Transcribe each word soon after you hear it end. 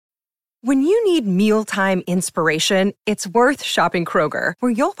When you need mealtime inspiration, it's worth shopping Kroger,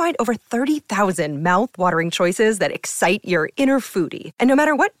 where you'll find over 30,000 mouth-watering choices that excite your inner foodie. And no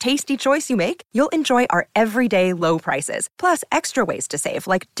matter what tasty choice you make, you'll enjoy our everyday low prices, plus extra ways to save,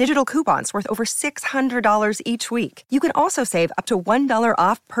 like digital coupons worth over $600 each week. You can also save up to $1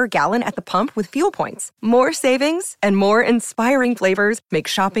 off per gallon at the pump with fuel points. More savings and more inspiring flavors make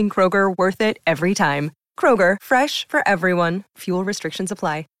shopping Kroger worth it every time. Kroger, fresh for everyone. Fuel restrictions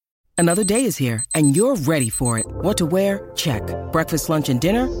apply. Another day is here, and you're ready for it. What to wear? Check. Breakfast, lunch, and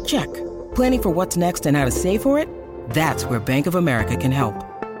dinner? Check. Planning for what's next and how to save for it? That's where Bank of America can help.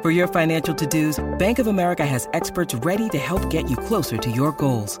 For your financial to-dos, Bank of America has experts ready to help get you closer to your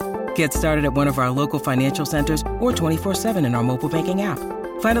goals. Get started at one of our local financial centers or 24/7 in our mobile banking app.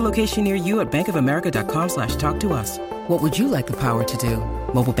 Find a location near you at bankofamerica.com/talktous. What would you like the power to do?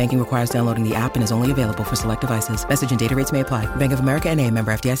 Mobile banking requires downloading the app and is only available for select devices. Message and data rates may apply. Bank of America N.A.,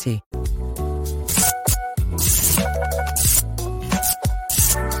 member FDIC.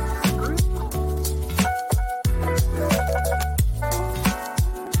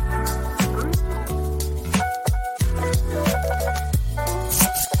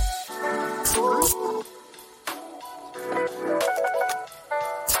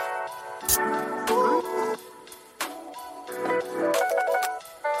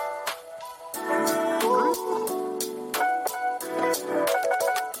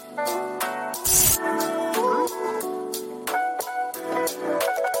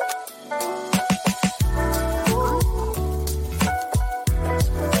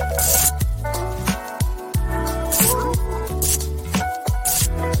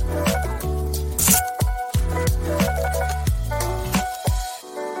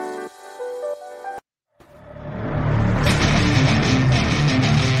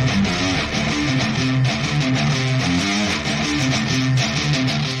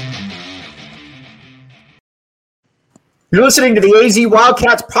 You're listening to the AZ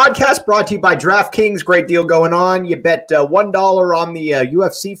Wildcats podcast brought to you by DraftKings. Great deal going on. You bet $1 on the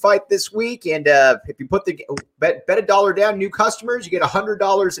UFC fight this week. And if you put the bet $1 down, new customers, you get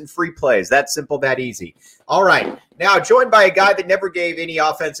 $100 in free plays. That simple, that easy. All right. Now joined by a guy that never gave any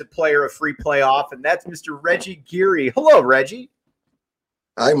offensive player a free playoff, and that's Mr. Reggie Geary. Hello, Reggie.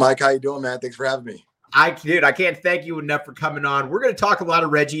 Hi, Mike. How you doing, man? Thanks for having me. I can't thank you enough for coming on. We're going to talk a lot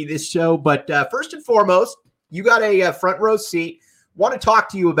of Reggie this show, but first and foremost, you got a front row seat. Want to talk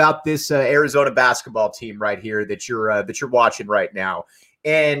to you about this Arizona basketball team right here that you're watching right now.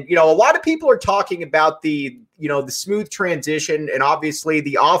 And a lot of people are talking about the smooth transition, and obviously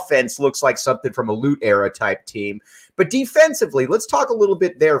the offense looks like something from a Loot era type team. But defensively, let's talk a little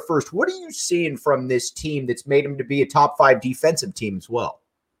bit there first. What are you seeing from this team that's made them to be a top 5 defensive team as well?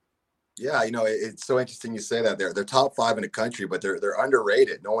 Yeah, it's so interesting you say that. They're top 5 in the country, but they're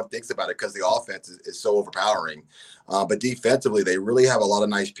underrated. No one thinks about it because the offense is so overpowering. But defensively, they really have a lot of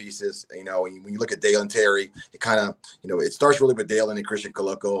nice pieces. When you look at Dalen Terry, it kind of, it starts really with Dalen and Christian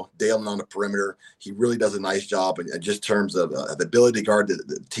Koloko. Dalen on the perimeter, he really does a nice job in just terms of the ability to guard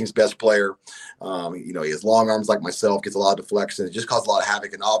the team's best player. He has long arms like myself, gets a lot of deflection. It just causes a lot of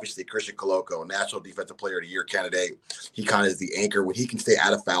havoc. And obviously, Christian Koloko, National Defensive Player of the Year candidate, he kind of is the anchor. When he can stay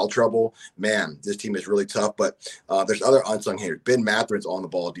out of foul trouble, man, this team is really tough. But there's other unsung heroes. Ben Matherin's on the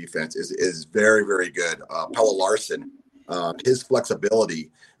ball defense is very, very good. Pelle Larsson, his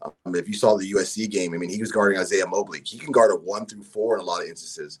flexibility. If you saw the USC game, he was guarding Isaiah Mobley. He can guard a 1 through 4 in a lot of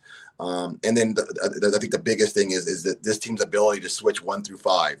instances. And then I think the biggest thing is that this team's ability to switch 1 through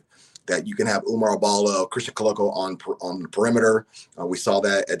 5. That you can have Umar Abalo, Christian Koloko on the perimeter. We saw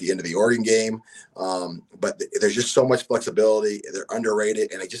that at the end of the Oregon game. But there's just so much flexibility. They're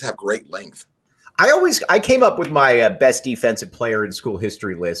underrated, and they just have great length. I came up with my best defensive player in school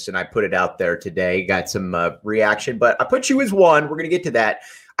history list, and I put it out there today. Got some reaction, but I put you as 1. We're going to get to that.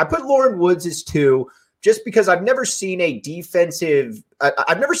 I put Lauren Woods as 2, just because I've never seen a defensive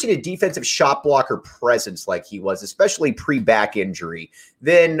shot blocker presence like he was, especially pre-back injury.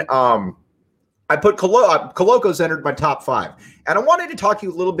 Then I put Koloko's entered my top 5. And I wanted to talk to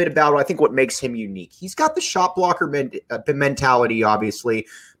you a little bit about, I think, what makes him unique. He's got the shot blocker mentality, obviously.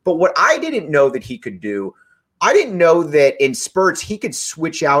 But what I didn't know that he could do, I didn't know that in spurts he could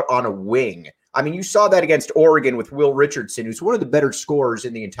switch out on a wing. You saw that against Oregon with Will Richardson, who's one of the better scorers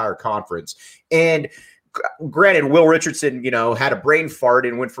in the entire conference. And granted, Will Richardson, had a brain fart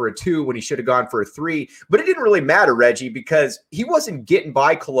and went for a 2 when he should have gone for a 3. But it didn't really matter, Reggie, because he wasn't getting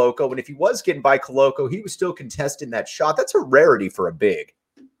by Koloko. And if he was getting by Koloko, he was still contesting that shot. That's a rarity for a big.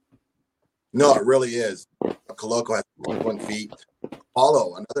 No, it really is. Koloko has 21 feet.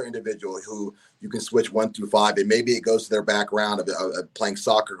 Paulo, another individual who you can switch 1 through 5, and maybe it goes to their background of playing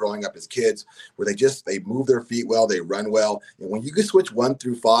soccer growing up as kids, where they move their feet well, they run well, and when you can switch 1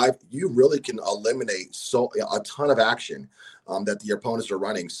 through 5, you really can eliminate a ton of action that the opponents are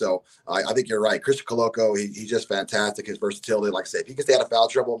running. So I think you're right. Christian Coloco, he's just fantastic. His versatility, like I said, if he can stay out of foul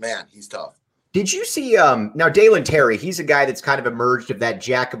trouble, man, he's tough. Did you see now Dalen Terry, he's a guy that's kind of emerged of that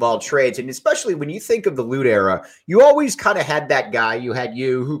jack of all trades. And especially when you think of the Lute era, you always kind of had that guy. You had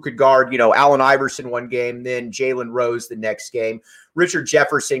who could guard, Allen Iverson one game, then Jalen Rose the next game. Richard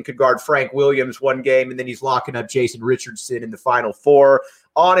Jefferson could guard Frank Williams one game, and then he's locking up Jason Richardson in the Final Four.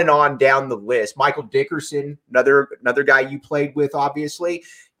 On and on down the list. Michael Dickerson, another guy you played with, obviously.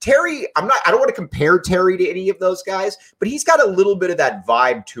 Terry, I don't want to compare Terry to any of those guys, but he's got a little bit of that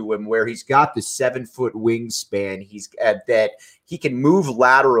vibe to him where he's got the 7-foot wingspan. He's that he can move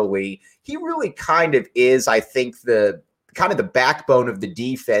laterally. He really kind of is, I think, the backbone of the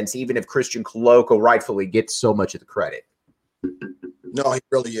defense, even if Christian Coloco rightfully gets so much of the credit. No, he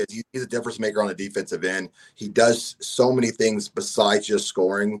really is. He's a difference maker on the defensive end. He does so many things besides just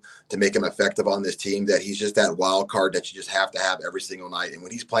scoring to make him effective on this team, that he's just that wild card that you just have to have every single night. And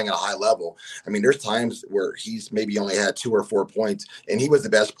when he's playing at a high level, I mean, there's times where he's maybe only had 2 or 4 points, and he was the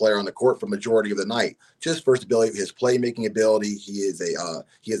best player on the court for majority of the night. Just first ability, his playmaking ability. He is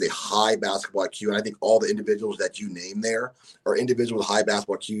a high basketball IQ, and I think all the individuals that you name there are individuals with high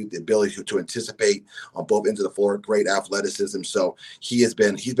basketball IQ, the ability to anticipate on both ends of the floor, great athleticism. So he's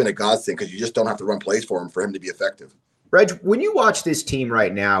been a godsend, because you just don't have to run plays for him to be effective. Reg, when you watch this team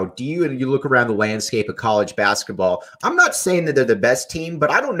right now, do you look around the landscape of college basketball? I'm not saying that they're the best team, but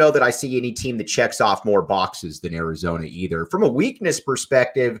I don't know that I see any team that checks off more boxes than Arizona either. From a weakness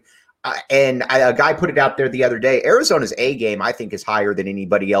perspective, and a guy put it out there the other day, Arizona's A game, I think, is higher than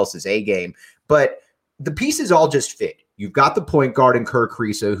anybody else's A game, but the pieces all just fit. You've got the point guard in Kerr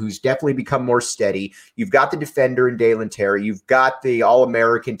Kriisa, who's definitely become more steady. You've got the defender in Dalen Terry. You've got the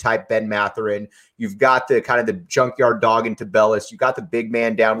All-American type Ben Mathurin. You've got the kind of the junkyard dog in Tabellis. You've got the big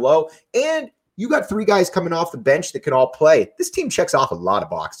man down low. And you got 3 guys coming off the bench that can all play. This team checks off a lot of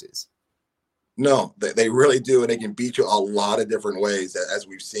boxes. No, they really do, and they can beat you a lot of different ways, as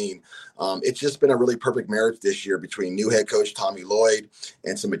we've seen. It's just been a really perfect marriage this year between new head coach Tommy Lloyd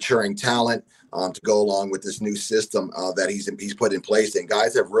and some maturing talent to go along with this new system that he's put in place. And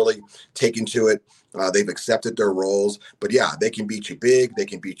guys have really taken to it. They've accepted their roles. But, yeah, they can beat you big. They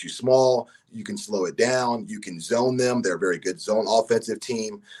can beat you small. You can slow it down. You can zone them. They're a very good zone offensive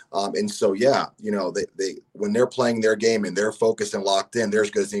team. And so, yeah, they when they're playing their game and they're focused and locked in, they're as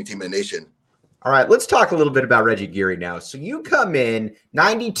good as any team in the nation. All right, let's talk a little bit about Reggie Geary now. So you come in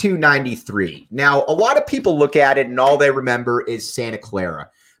 92-93. Now, a lot of people look at it and all they remember is Santa Clara.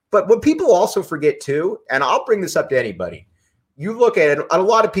 But what people also forget too, and I'll bring this up to anybody, you look at it, a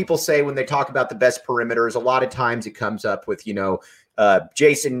lot of people say when they talk about the best perimeters, a lot of times it comes up with,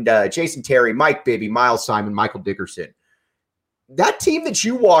 Jason Terry, Mike Bibby, Miles Simon, Michael Dickerson. That team that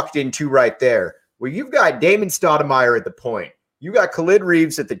you walked into right there, where you've got Damon Stoudemire at the point, you got Khalid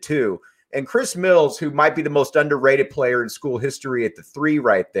Reeves at the 2, and Chris Mills, who might be the most underrated player in school history at the 3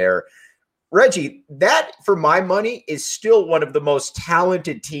 right there. Reggie, that, for my money, is still one of the most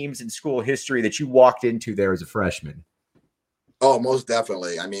talented teams in school history that you walked into there as a freshman. Oh, most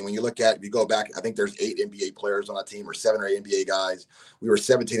definitely. I mean, when you look at, if you go back, I think there's 8 NBA players on that team, or 7 or 8 NBA guys. We were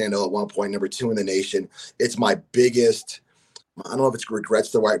 17-0 at one point, number 2 in the nation. It's my biggest, I don't know if it's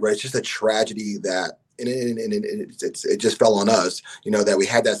regrets the right word. It's just a tragedy that, and it just fell on us, that we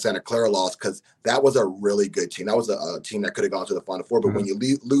had that Santa Clara loss, because that was a really good team. That was a team that could have gone to the Final Four. But when you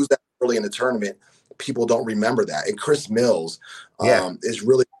lose that early in the tournament, people don't remember that. And Chris Mills is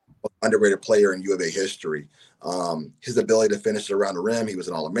really an underrated player in U of A history. His ability to finish around the rim, he was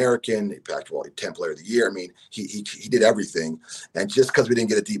an All-American, Pac-12 10 Player of the Year. I mean, he did everything. And just because we didn't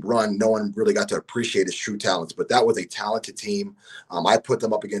get a deep run, no one really got to appreciate his true talents. But that was a talented team. I put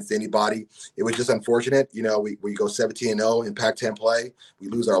them up against anybody. It was just unfortunate. We go 17-0 in Pac-10 play. We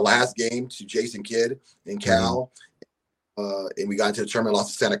lose our last game to Jason Kidd in Cal. And we got into the tournament,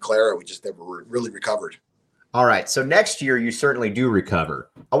 lost to Santa Clara. We just never really recovered. All right. So next year, you certainly do recover.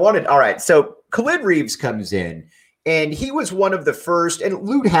 All right. So Khalid Reeves comes in, and he was one of the first, and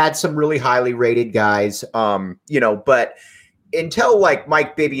Lute had some really highly rated guys, but until like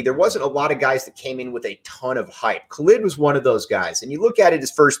Mike Bibby, there wasn't a lot of guys that came in with a ton of hype. Khalid was one of those guys. And you look at it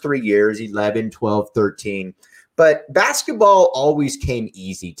his first 3 years, 11, 12, 13. But basketball always came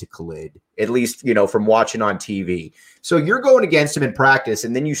easy to Khalid, at least, from watching on TV. So you're going against him in practice,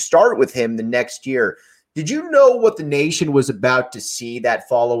 and then you start with him the next year. Did you know what the nation was about to see that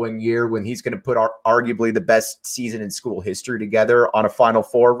following year when he's going to put arguably the best season in school history together on a Final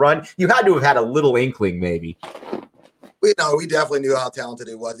Four run? You had to have had a little inkling, maybe. We definitely knew how talented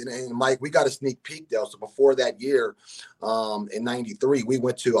he was. And Mike, we got a sneak peek though. So before that year, in '93, we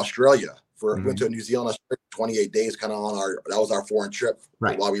went to Australia went to New Zealand, Australia, 28 days, kind of that was our foreign trip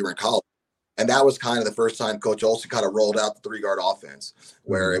while we were in college. And that was kind of the first time Coach Olson kind of rolled out the 3-guard offense,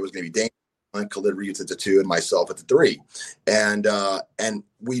 where it was going to be Damon, Khalid Reeves at the 2, and myself at the 3. And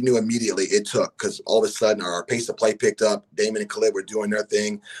we knew immediately it took, because all of a sudden our pace of play picked up. Damon and Khalid were doing their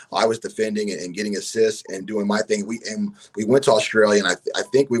thing. I was defending and getting assists and doing my thing. We went to Australia, and I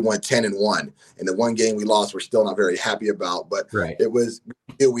think we won 10-1. And the one game we lost, we're still not very happy about. But it was,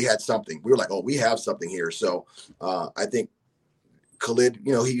 we had something. We were like, oh, we have something here. So I think Khalid,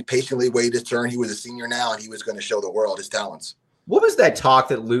 he patiently waited his turn. He was a senior now, and he was going to show the world his talents. What was that talk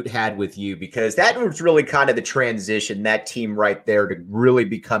that Lute had with you? Because that was really kind of the transition, that team right there, to really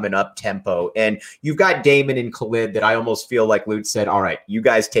become an up-tempo. And you've got Damon and Khalid that I almost feel like Lute said, all right, you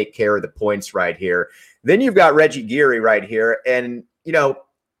guys take care of the points right here. Then you've got Reggie Geary right here. And,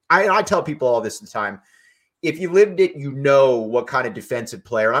 I tell people all this the time. If you lived it, you know what kind of defensive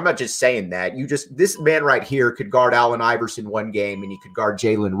player. And I'm not just saying that. This man right here could guard Allen Iverson one game, and he could guard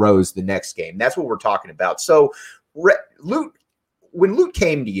Jalen Rose the next game. That's what we're talking about. So Lute, when Lute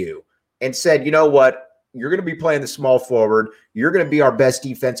came to you and said, you know what, you're going to be playing the small forward, you're going to be our best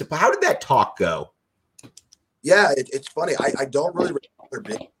defensive, how did that talk go? Yeah, it's funny. I don't really remember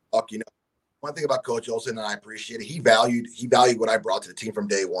big talk. One thing about Coach Olson, and I appreciate it, he valued what I brought to the team from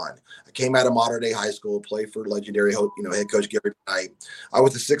day one. I came out of Modern Day High School, played for legendary head coach Gary Knight. I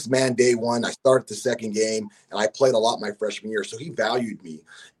was the 6th man day one. I started the second game, and I played a lot my freshman year. So he valued me.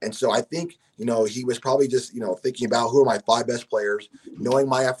 And so I think, he was probably just, thinking about who are my 5 best players, knowing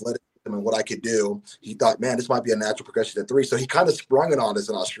my athleticism and what I could do. He thought, man, this might be a natural progression to 3. So he kind of sprung it on us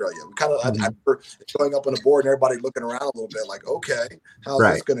in Australia. We kind of, I remember showing up on the board and everybody looking around a little bit like, okay, how's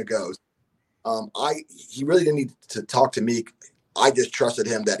this going to go? He really didn't need to talk to me. I just trusted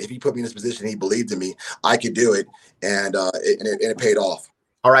him that if he put me in this position, he believed in me, I could do it. And it paid off.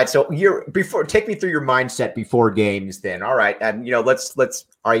 All right. So take me through your mindset before games then. All right. And let's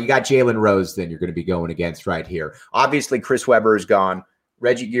all right, you got Jalen Rose then you're going to be going against right here. Obviously Chris Webber is gone.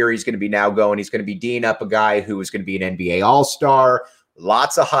 Reggie Geary's going to be now going. He's going to be D'ing up a guy who is going to be an NBA All-Star.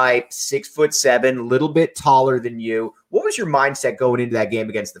 Lots of hype, 6'7", little bit taller than you. What was your mindset going into that game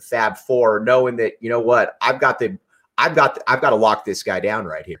against the Fab Four, knowing that, you know what, I've got to lock this guy down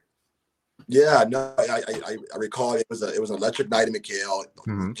right here? Yeah, no, I recall it was an electric night in McHale.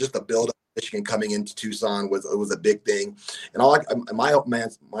 Just the build up Michigan coming into Tucson was a big thing. And my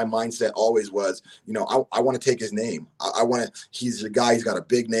mindset always was, I want to take his name. He's a guy, he's got a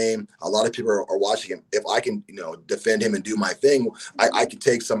big name. A lot of people are watching him. If I can, defend him and do my thing, I can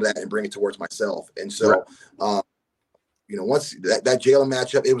take some of that and bring it towards myself. And so, once that Jalen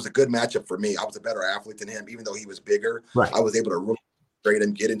matchup, it was a good matchup for me. I was a better athlete than him, even though he was bigger. I was able to really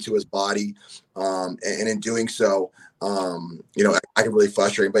and get into his body. And in doing so, I can really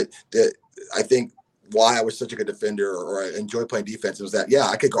frustrate him. But I think why I was such a good defender or I enjoy playing defense was that,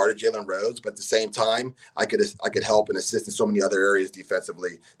 I could guard Jalen Rose, but at the same time, I could help and assist in so many other areas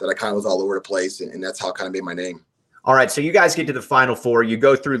defensively that I kind of was all over the place. And that's how I kind of made my name. All right. So you guys get to the Final Four, you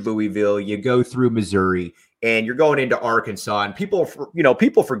go through Louisville, you go through Missouri, and you're going into Arkansas. And people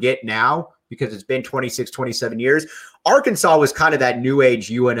forget now because it's been 26, 27 years. Arkansas was kind of that new age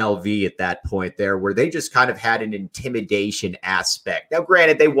UNLV at that point there, where they just kind of had an intimidation aspect. Now,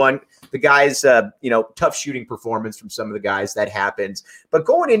 granted, they won. The guys, tough shooting performance from some of the guys, that happens. But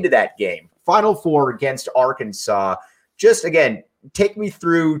going into that game, Final Four against Arkansas, just again, take me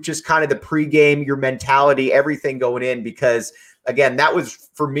through just kind of the pregame, your mentality, everything going in, because again, that was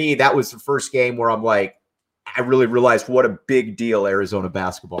the first game where I'm like, I really realized what a big deal Arizona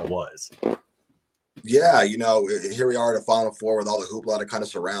basketball was. Yeah, here we are at the Final Four with all the hoopla that kind of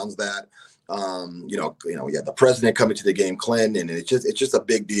surrounds that. The president coming to the game, Clinton, and it's just a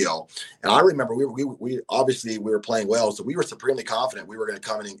big deal. And I remember we obviously we were playing well, so we were supremely confident we were going to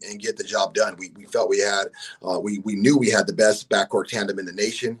come in and get the job done. We felt we had, we knew we had the best backcourt tandem in the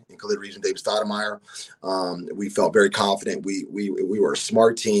nation in Khalid Reeves and David Stoudemire. We felt very confident. We were a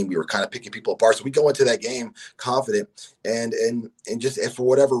smart team. We were kind of picking people apart. So we go into that game confident, and for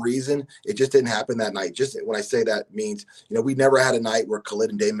whatever reason, it just didn't happen that night. Just when I say that means, we never had a night where Khalid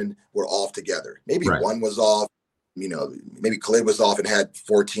and Damon were off together. Maybe one was off, maybe Khalid was off and had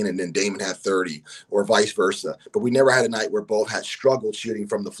 14 and then Damon had 30 or vice versa. But we never had a night where both had struggled shooting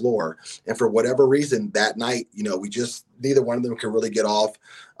from the floor. And for whatever reason that night, we just, neither one of them could really get off.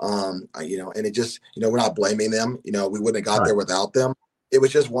 And it just, we're not blaming them. We wouldn't have got there without them. It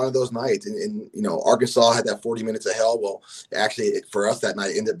was just one of those nights. And Arkansas had that 40 minutes of hell. Well, actually for us that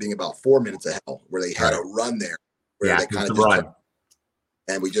night ended up being about 4 minutes of hell where they had a run there where they kind of just run.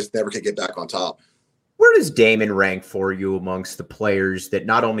 And we just never could get back on top. Where does Damon rank for you amongst the players that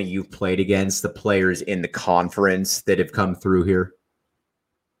not only you've played against, the players in the conference that have come through here?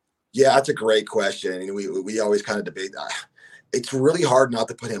 Yeah, that's a great question. And we always kind of debate that. It's really hard not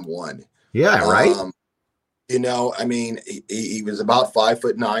to put him one. Yeah, right. He was about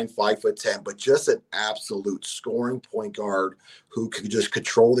 5'9", 5'10", but just an absolute scoring point guard who could just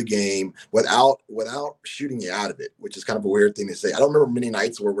control the game without shooting you out of it, which is kind of a weird thing to say. I don't remember many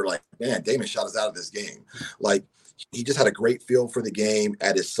nights where we're like, man, Damon shot us out of this game. Like, he just had a great feel for the game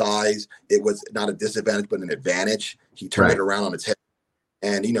at his size. It was not a disadvantage, but an advantage. He turned it around on its head.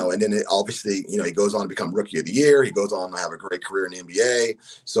 And, and then obviously, he goes on to become Rookie of the Year. He goes on to have a great career in the NBA.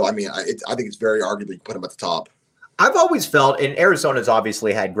 So, I think it's very arguably put him at the top. I've always felt, and Arizona's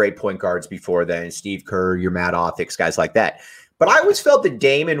obviously had great point guards before then, Steve Kerr, your Matt Othix, guys like that. But I always felt that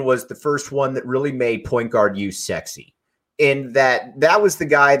Damon was the first one that really made point guard use sexy. In that was the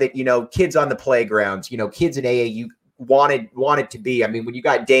guy that, kids on the playgrounds, kids in AAU wanted to be. I mean, when you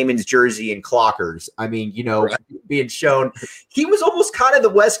got Damon's jersey and clockers, being shown, he was almost kind of the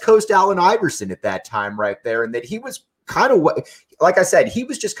West Coast Allen Iverson at that time right there. And that he was kind of, like I said, he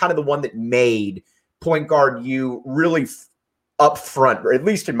was just kind of the one that made point guard you really up front, or at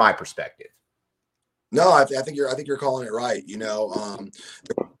least in my perspective. No, I think you're calling it right. The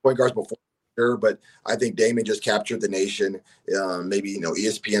point guards before, sure, but I think Damon just captured the nation. Maybe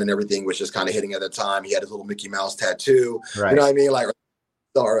ESPN and everything was just kind of hitting at that time. He had his little Mickey Mouse tattoo. Right. You know what I mean?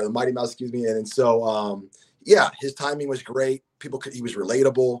 Or the Mighty Mouse, excuse me. And so his timing was great. He was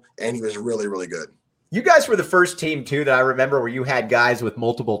relatable, and he was really, really good. You guys were the first team, too, that I remember where you had guys with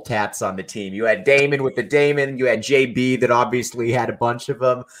multiple tats on the team. You had Damon with the Damon. You had JB that obviously had a bunch of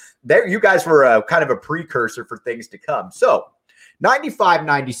them. There, you guys were kind of a precursor for things to come. So, 95,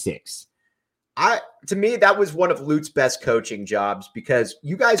 96. To me, that was one of Lute's best coaching jobs because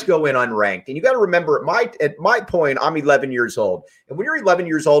you guys go in unranked. And you got to remember, at my point, I'm 11 years old. And when you're 11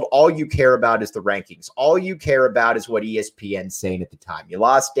 years old, all you care about is the rankings. All you care about is what ESPN's saying at the time. You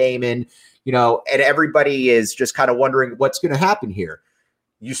lost Damon. And everybody is just kind of wondering what's going to happen here.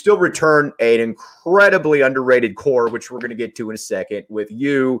 You still return an incredibly underrated core, which we're going to get to in a second, with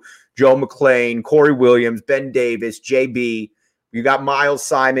you, Joe McClain, Corey Williams, Ben Davis, JB. You got Miles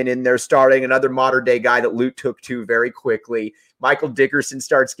Simon in there starting, another modern day guy that Lute took to very quickly. Michael Dickerson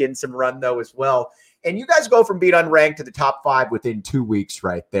starts getting some run, though, as well. And you guys go from being unranked to the top 5 within 2 weeks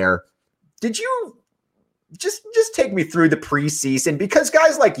right there. Did you... Just take me through the preseason, because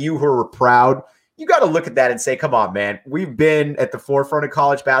guys like you who are proud, you got to look at that and say, come on, man, we've been at the forefront of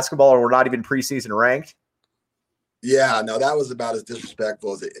college basketball and we're not even preseason ranked. Yeah, no, that was about as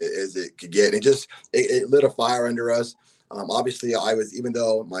disrespectful as it could get. It lit a fire under us. Obviously, even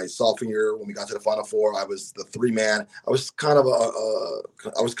though my sophomore year, when we got to the Final Four, I was the 3-man. I was kind of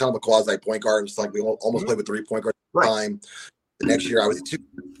a quasi point guard. It was like we almost played with 3 point guards at the time. The next year, I was a 2.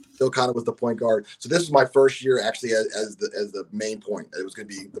 Still kind of was the point guard. So this was my first year actually as the main point. It was going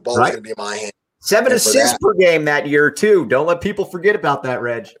to be the ball was going to be in my hand. 7 assists per game that year too. Don't let people forget about that,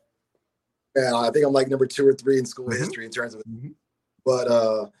 Reg. Yeah, I think I'm like number 2 or 3 in school history in terms of it.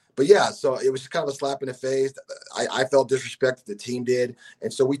 But yeah, so it was kind of a slap in the face. I felt disrespected. The team did,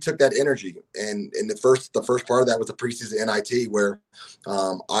 and so we took that energy. And in the first part of that was the preseason NIT, where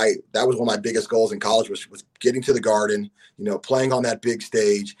that was one of my biggest goals in college was getting to the Garden, playing on that big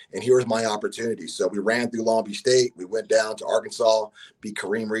stage. And here was my opportunity. So we ran through Long Beach State. We went down to Arkansas, beat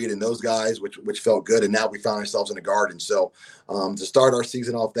Kareem Reed and those guys, which felt good. And now we found ourselves in the Garden. So to start our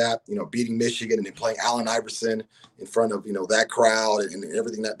season off that, beating Michigan and then playing Allen Iverson in front of that crowd and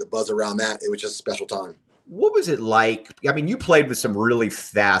everything, that the buzz around that, it was just a special time. What was it like? I mean, you played with some really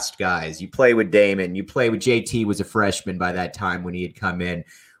fast guys. You play with Damon. You play with JT, was a freshman by that time when he had come in.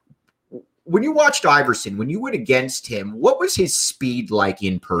 When you watched Iverson, when you went against him, what was his speed like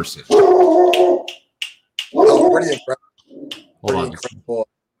in person? Oh, pretty incredible. Hold on. Incredible.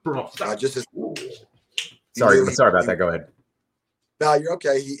 Sorry about that. Go ahead. No, you're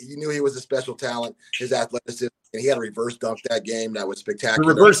okay. He knew he was a special talent, his athleticism, and he had a reverse dunk that game that was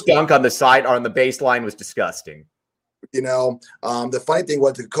spectacular. The reverse dunk on the side, on the baseline, was disgusting. The funny thing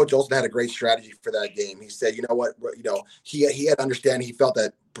was that Coach Olson had a great strategy for that game. He said, he had understanding. He felt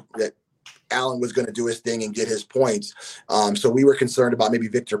that Allen was going to do his thing and get his points. So we were concerned about maybe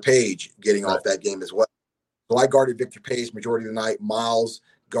Victor Page getting off that game as well. So I guarded Victor Page majority of the night. Miles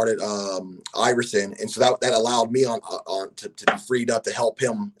guarded Iverson, and so that allowed me to be freed up to help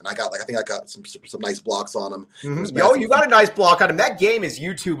him. And I think I got some nice blocks on him. Mm-hmm. Oh, you got a nice block on him. That game is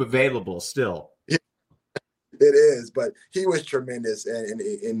YouTube available still. It is, but he was tremendous, and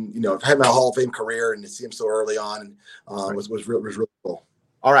having a Hall of Fame career and to see him so early on was really cool.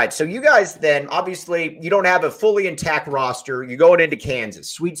 All right, so you guys then, obviously, you don't have a fully intact roster. You're going into Kansas,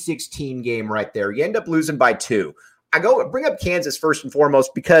 Sweet 16 game right there. You end up losing by 2. I bring up Kansas first and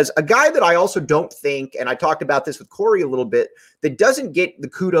foremost because a guy that I also don't think, and I talked about this with Corey a little bit, that doesn't get the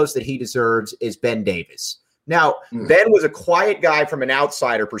kudos that he deserves is Ben Davis. Now, Ben was a quiet guy from an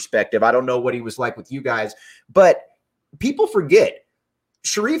outsider perspective. I don't know what he was like with you guys, but people forget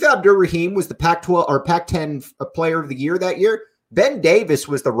Sharif Abdur-Rahim was the Pac-12 or Pac-10 player of the year that year. Ben Davis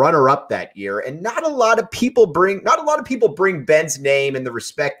was the runner-up that year, and not a lot of people bring Ben's name and the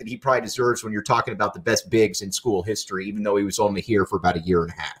respect that he probably deserves when you're talking about the best bigs in school history, even though he was only here for about a year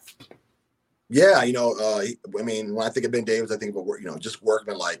and a half. Yeah, when I think of Ben Davis, I think of just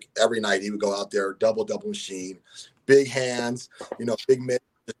workman. Like every night he would go out there, double machine, big hands, big mid,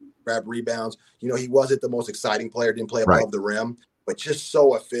 grab rebounds. He wasn't the most exciting player, didn't play above the rim, but just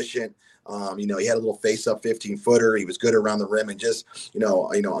so efficient. He had a little face-up 15-footer. He was good around the rim, and just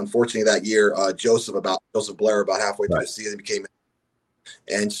unfortunately that year, Joseph Blair about halfway through the season became.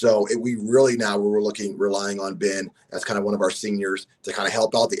 And so we really now we're relying on Ben as kind of one of our seniors to kind of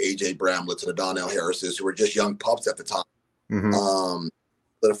help out the AJ Bramletts and the Donnell Harrises, who were just young pups at the time,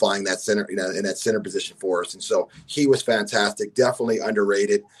 solidifying that center, in that center position for us. And so he was fantastic, definitely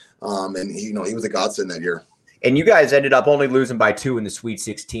underrated. And he was a godsend that year. And you guys ended up only losing by 2 in the Sweet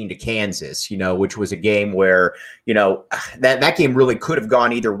 16 to Kansas, which was a game where, that game really could have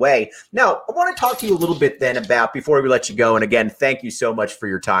gone either way. Now, I want to talk to you a little bit then about, before we let you go, and again, thank you so much for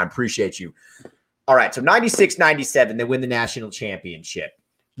your time. Appreciate you. All right, so 96-97, they win the national championship.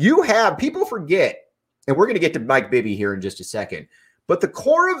 People forget, and we're going to get to Mike Bibby here in just a second, but the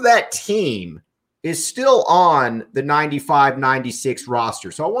core of that team is still on the 95-96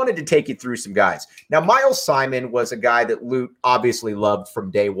 roster. So I wanted to take you through some guys. Now, Miles Simon was a guy that Lute obviously loved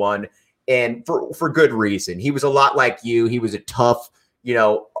from day one, and for good reason. He was a lot like you. He was a tough,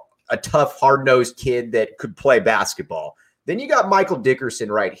 hard-nosed kid that could play basketball. Then you got Michael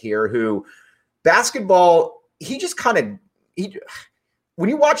Dickerson right here, who basketball, when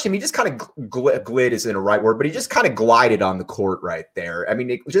you watch him, he just kind of glid isn't a right word, but he just kind of glided on the court right there. I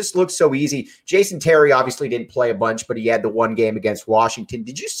mean, it just looks so easy. Jason Terry obviously didn't play a bunch, but he had the one game against Washington.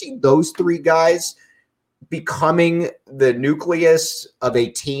 Did you see those 3 guys becoming the nucleus of a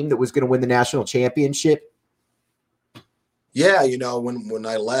team that was going to win the national championship? Yeah, when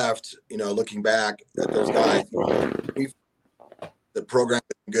I left, looking back at those guys, the program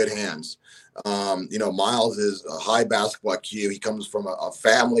is in good hands. Miles is a high basketball IQ. He comes from a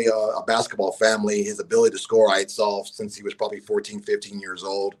family, a basketball family. His ability to score, I saw since he was probably 14, 15 years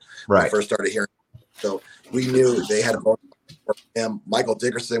old when I first started hearing. So we knew they had a bonus for him. Michael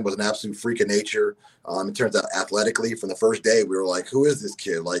Dickerson was an absolute freak of nature. It turns out athletically, from the first day, we were like, who is this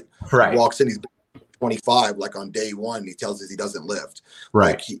kid? Like, he walks in, he's 25, like on day one, he tells us he doesn't lift.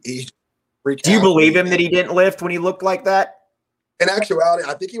 Right. Like he's freak. Do you believe him that he didn't lift when he looked like that? In actuality,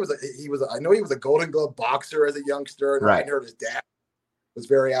 I think he was I know he was a Golden Glove boxer as a youngster, and I heard his dad was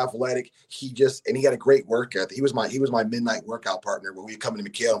very athletic. He had a great work ethic. He was my midnight workout partner when we come into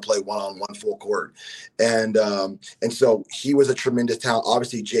McHale and play one-on-one full court. And so he was a tremendous talent.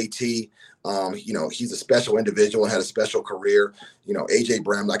 Obviously JT, he's a special individual and had a special career. AJ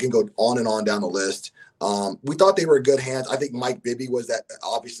Bramlett, I can go on and on down the list. We thought they were in good hands. I think Mike Bibby was that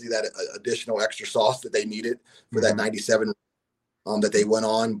additional extra sauce that they needed for that 97 that they went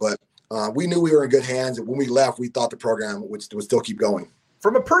on, but we knew we were in good hands. And when we left, we thought the program would still keep going.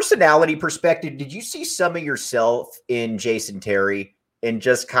 From a personality perspective, did you see some of yourself in Jason Terry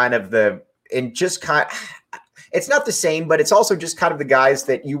it's not the same, but it's also just kind of the guys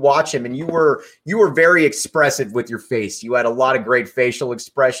that you watch him, and you were very expressive with your face. You had a lot of great facial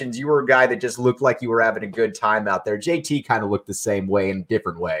expressions. You were a guy that just looked like you were having a good time out there. JT kind of looked the same way in a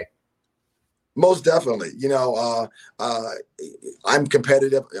different way. Most definitely. I'm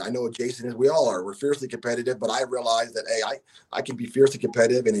competitive. I know what Jason is. We all are. We're fiercely competitive, but I realize that, hey, I can be fiercely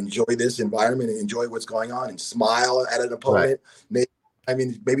competitive and enjoy this environment and enjoy what's going on and smile at an opponent. Right.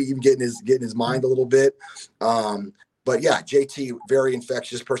 Maybe even getting his mind a little bit. But yeah, JT, very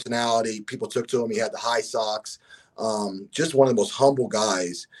infectious personality. People took to him. He had the high socks. Just one of the most humble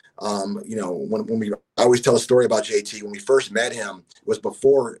guys I always tell a story about JT. When we first met him, it was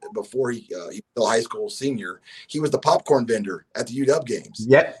before he was still a high school senior. He was the popcorn vendor at the UW games.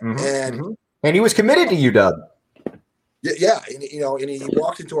 Yeah. And he was committed to UW. Yeah. And he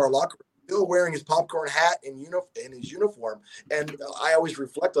walked into our locker room still wearing his popcorn hat and his uniform. And I always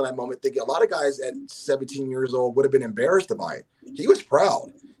reflect on that moment, thinking a lot of guys at 17 years old would have been embarrassed by it. He was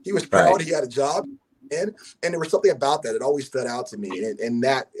proud. He was proud. Right. He had a job. And there was something about that. It always stood out to me. And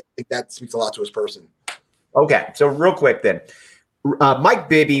I think that speaks a lot to his person. Okay. So real quick then, Mike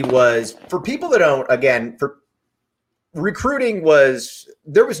Bibby was, for people that don't, again, for recruiting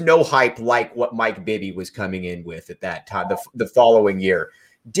there was no hype like what Mike Bibby was coming in with at that time, the following year.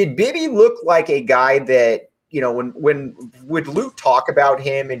 Did Bibby look like a guy that, when would Luke talk about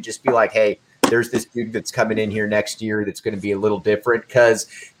him and just be like, hey, there's this dude that's coming in here next year that's going to be a little different? Because,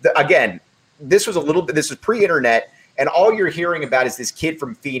 again, this was pre-internet, and all you're hearing about is this kid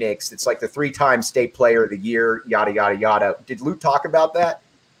from Phoenix. It's like the 3-time state player of the year, yada, yada, yada. Did Luke talk about that?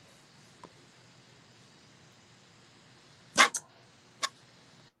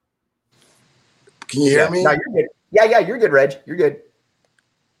 Can you hear me? No, you're good. Yeah, you're good, Reg. You're good.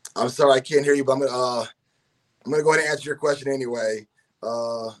 I'm sorry, I can't hear you, but I'm gonna go ahead and answer your question anyway.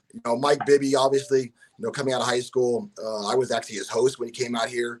 Mike Bibby, obviously, coming out of high school, I was actually his host when he came out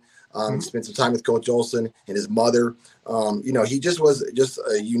here. Spent some time with Coach Olson and his mother. He just was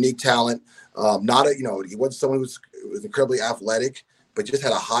a unique talent. He wasn't someone who was incredibly athletic, but just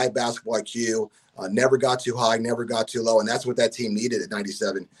had a high basketball IQ. Never got too high, never got too low, and that's what that team needed at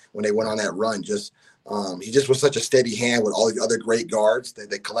 97 when they went on that run. He just was such a steady hand with all the other great guards that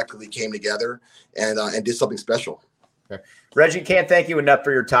they collectively came together and did something special. Okay. Reggie, can't thank you enough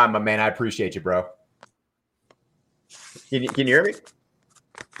for your time, my man. I appreciate you, bro. Can you hear me?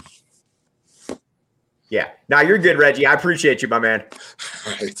 Yeah. No, you're good, Reggie. I appreciate you, my man.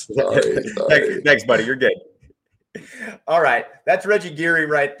 All right. Sorry. Thanks, buddy. You're good. All right. That's Reggie Geary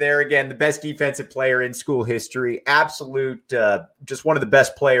right there. Again, the best defensive player in school history. Absolute, just one of the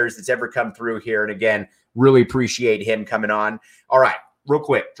best players that's ever come through here. And again, really appreciate him coming on. All right. Real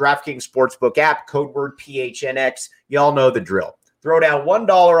quick, DraftKings Sportsbook app, code word PHNX. Y'all know the drill. Throw down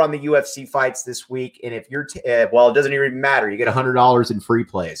 $1 on the UFC fights this week. And if you're, it doesn't even matter. You get $100 in free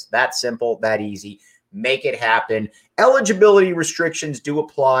plays. That simple, that easy. Make it happen. Eligibility restrictions do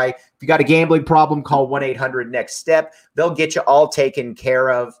apply. If you got a gambling problem, call 1-800-NEXT-STEP. They'll get you all taken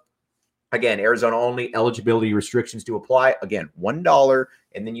care of. Again, Arizona only. Eligibility restrictions do apply. Again, $1,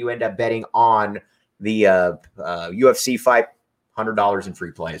 and then you end up betting on the UFC fight, $100 in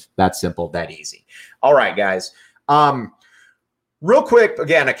free plays. That simple, that easy. All right, guys. Real quick,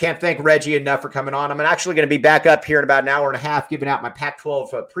 again, I can't thank Reggie enough for coming on. I'm actually going to be back up here in about an hour and a half giving out my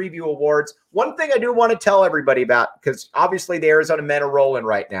Pac-12 preview awards. One thing I do want to tell everybody about, because obviously the Arizona men are rolling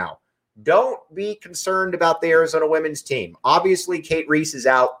right now. Don't be concerned about the Arizona women's team. Obviously, Kate Reese is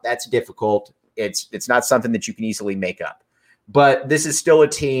out. That's difficult. It's not something that you can easily make up. But this is still a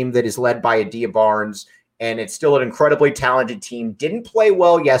team that is led by Adia Barnes, and it's still an incredibly talented team. Didn't play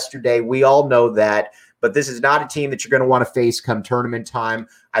well yesterday. We all know that. But this is not a team that you're going to want to face come tournament time.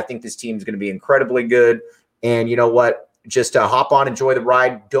 I think this team is going to be incredibly good. And you know what? Just hop on, enjoy the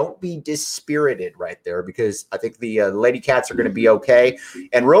ride. Don't be dispirited right there, because I think the Lady Cats are going to be okay.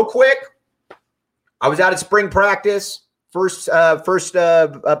 And real quick, I was out at spring practice, first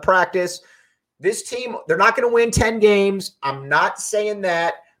practice. This team, they're not going to win 10 games. I'm not saying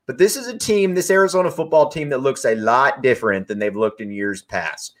that. But this is a team, this Arizona football team, that looks a lot different than they've looked in years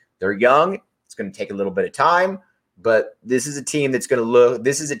past. They're young. It's going to take a little bit of time, but this is a team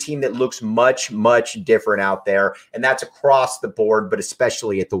that looks much, much different out there. And that's across the board, but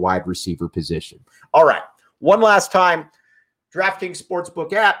especially at the wide receiver position. All right. One last time, DraftKings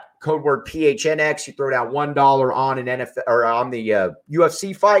Sportsbook app, code word PHNX. You throw down $1 on an NFL or on the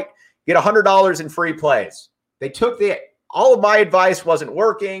UFC fight, get $100 in free plays. They took all of my advice wasn't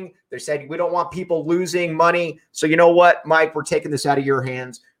working. They said, we don't want people losing money. So you know what, Mike, we're taking this out of your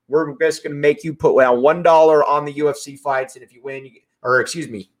hands. We're just going to make you put down $1 on the UFC fights. And if you win, you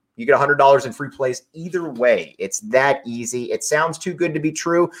get $100 in free plays. Either way, it's that easy. It sounds too good to be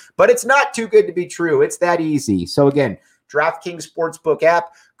true, but it's not too good to be true. It's that easy. So again, DraftKings Sportsbook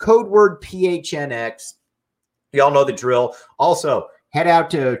app, code word PHNX. Y'all know the drill. Also, head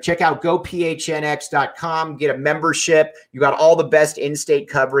out to check out gophnx.com, get a membership. You got all the best in-state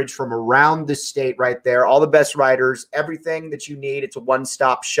coverage from around the state right there, all the best writers, everything that you need. It's a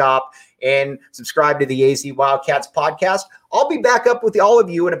one-stop shop. And subscribe to the AZ Wildcats podcast. I'll be back up with all of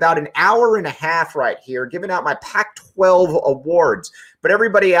you in about an hour and a half right here, giving out my Pac-12 awards. But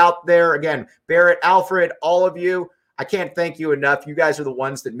everybody out there, again, Barrett, Alfred, all of you, I can't thank you enough. You guys are the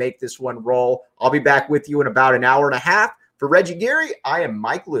ones that make this one roll. I'll be back with you in about an hour and a half. For Reggie Geary, I am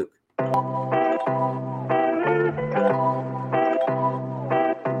Mike Luke.